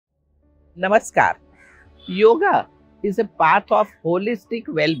Namaskar. Yoga is a path of holistic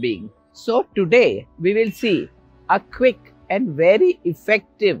well-being. So today we will see a quick and very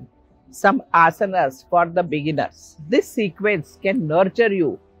effective some asanas for the beginners. This sequence can nurture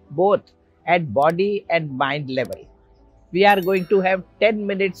you both at body and mind level. We are going to have 10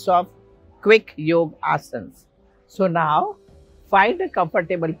 minutes of quick yoga asanas. So now find a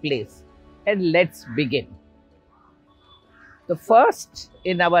comfortable place and let's begin. The first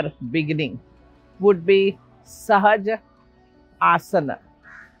in our beginning would be Sahaja Asana,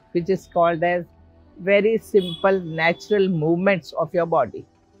 which is called as very simple natural movements of your body.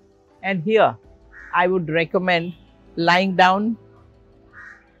 And here I would recommend lying down.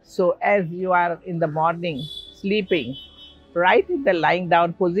 So as you are in the morning sleeping, right in the lying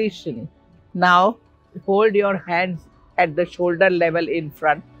down position, now hold your hands at the shoulder level in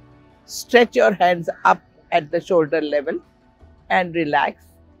front, stretch your hands up at the shoulder level and relax,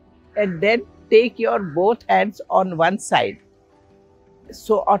 and then take your both hands on one side.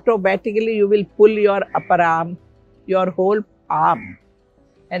 So automatically you will pull your upper arm, your whole arm,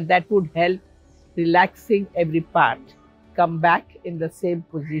 and that would help relaxing every part. Come back in the same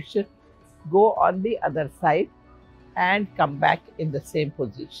position, go on the other side and come back in the same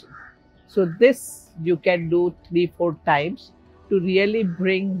position. So this you can do 3-4 times to really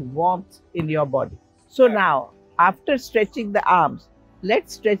bring warmth in your body. So now after stretching the arms,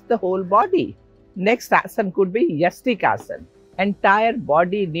 let's stretch the whole body. Next asana could be Yastikasana. Entire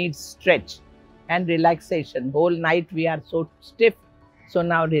body needs stretch and relaxation. Whole night we are so stiff. So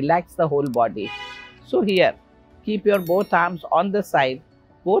now relax the whole body. So here, keep your both arms on the side,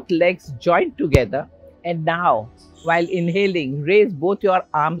 both legs joined together. And now, while inhaling, raise both your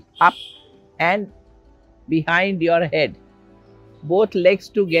arms up and behind your head. Both legs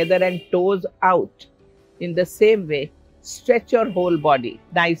together and toes out. In the same way, stretch your whole body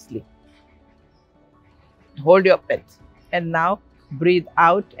nicely. Hold your breath. And now breathe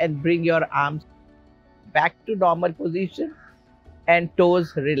out and bring your arms back to normal position and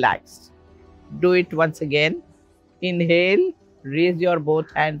toes relaxed. Do it once again. Inhale, raise your both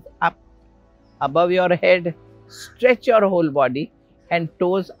hands up above your head, stretch your whole body and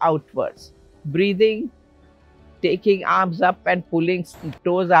toes outwards. Breathing, taking arms up and pulling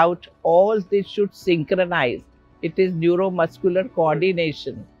toes out, all this should synchronize. It is neuromuscular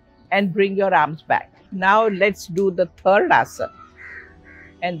coordination. And bring your arms back. Now let's do the third asana,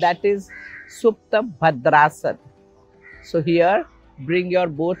 and that is Supta Bhadrasana. So here, bring your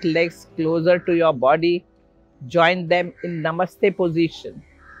both legs closer to your body, join them in Namaste position,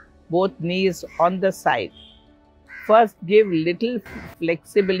 both knees on the side. First, give little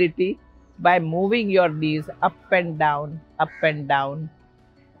flexibility by moving your knees up and down, up and down.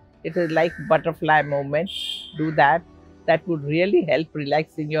 It is like butterfly movement. Do that. That would really help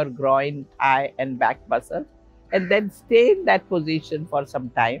relaxing your groin, thigh and back muscle. And then stay in that position for some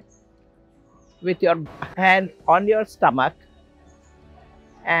time with your hand on your stomach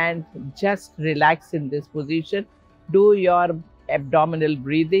and just relax in this position. Do your abdominal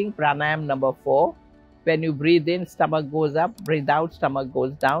breathing, pranayam number 4. When you breathe in, stomach goes up, breathe out, stomach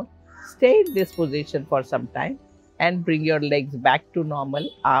goes down. Stay in this position for some time and bring your legs back to normal,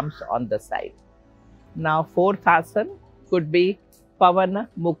 arms on the side. Now fourth asana could be Pavana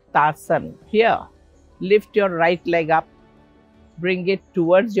Muktasana. Here, lift your right leg up, bring it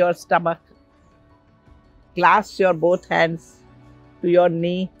towards your stomach, clasp your both hands to your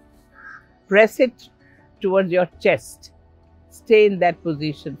knee, press it towards your chest. Stay in that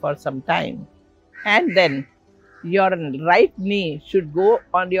position for some time. And then your right knee should go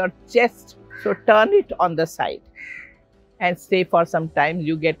on your chest, so turn it on the side and stay for some time.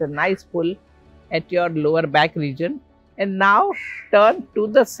 You get a nice pull at your lower back region. And now turn to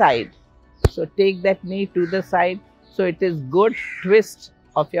the side. So take that knee to the side. So it is good twist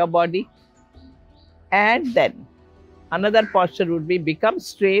of your body. And then another posture would be become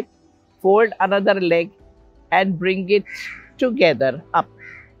straight, fold another leg and bring it together up.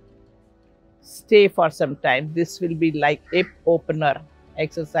 Stay for some time. This will be like hip opener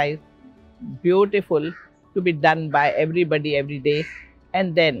exercise. Beautiful to be done by everybody every day.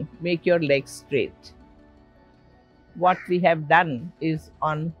 And then make your legs straight. What we have done is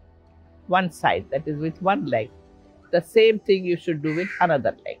on one side, that is with one leg. The same thing you should do with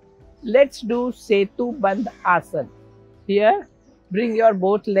another leg. Let's do Setu Bandh Asana. Here, bring your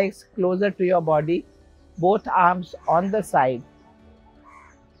both legs closer to your body, both arms on the side.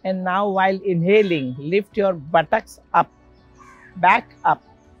 And now while inhaling, lift your buttocks up, back up,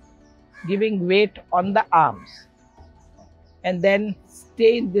 giving weight on the arms. And then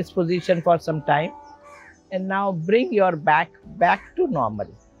stay in this position for some time. And now bring your back to normal.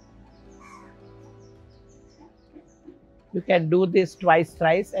 You can do this twice,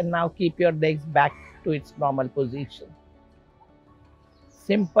 thrice, and now keep your legs back to its normal position.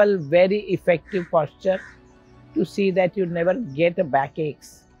 Simple, very effective posture to see that you never get a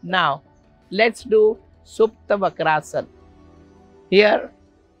backaches. Now, let's do Supta Vajrasana. Here,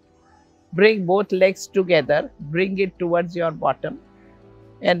 bring both legs together, bring it towards your bottom,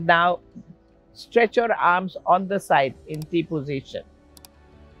 and now stretch your arms on the side in T position.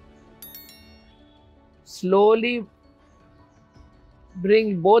 Slowly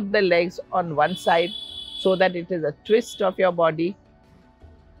bring both the legs on one side so that it is a twist of your body.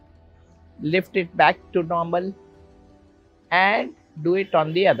 Lift it back to normal and do it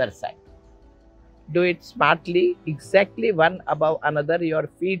on the other side. Do it smartly, exactly one above another your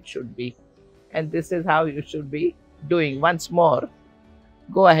feet should be. And this is how you should be doing. Once more,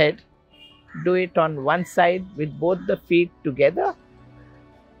 go ahead, do it on one side with both the feet together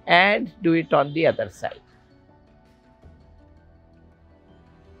and do it on the other side.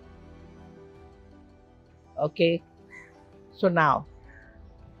 Okay, so now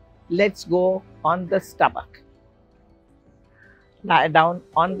let's go on the stomach. Lie down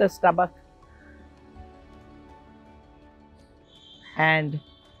on the stomach and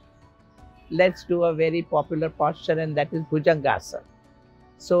let's do a very popular posture, and that is Bhujangasana.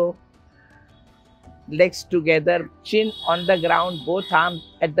 So legs together, chin on the ground, both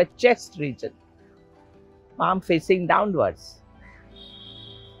arms at the chest region, palm facing downwards.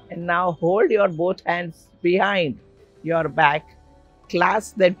 And now hold your both hands behind your back,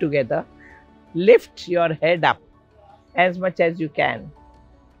 clasp them together, lift your head up as much as you can.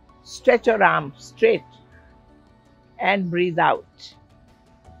 Stretch your arms straight and breathe out.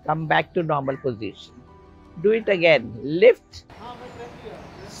 Come back to normal position. Do it again. Lift,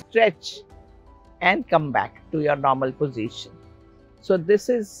 stretch, and come back to your normal position. So this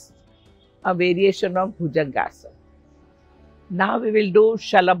is a variation of Bhujangasana. Now we will do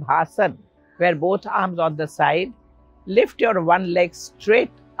Shalabhasana, where both arms on the side. Lift your one leg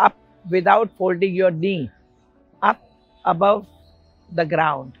straight up without folding your knee, up above the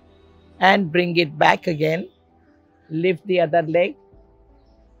ground, and bring it back again. Lift the other leg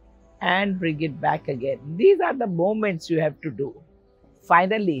and bring it back again. These are the movements you have to do.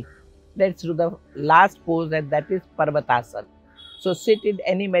 Finally, let's do the last pose, and that is Parvatasana. So sit in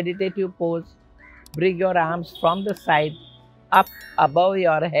any meditative pose. Bring your arms from the side up above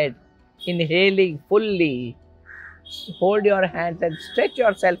your head, inhaling fully. Hold your hands and stretch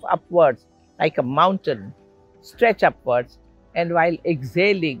yourself upwards like a mountain. Stretch upwards, and while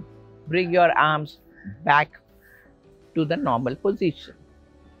exhaling, bring your arms back to the normal position.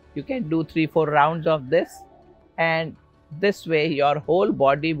 You can do 3-4 rounds of this, and this way your whole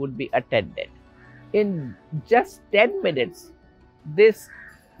body would be attended. In just 10 minutes, this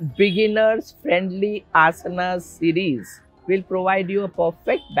beginners friendly asanas series will provide you a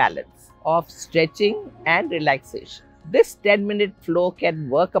perfect balance of stretching and relaxation. This 10-minute flow can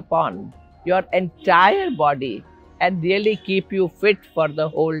work upon your entire body and really keep you fit for the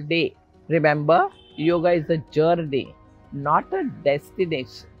whole day. Remember, yoga is a journey, not a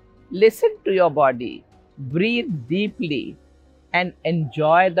destination. Listen to your body, breathe deeply, and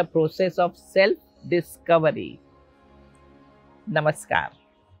enjoy the process of self-discovery. Namaskar.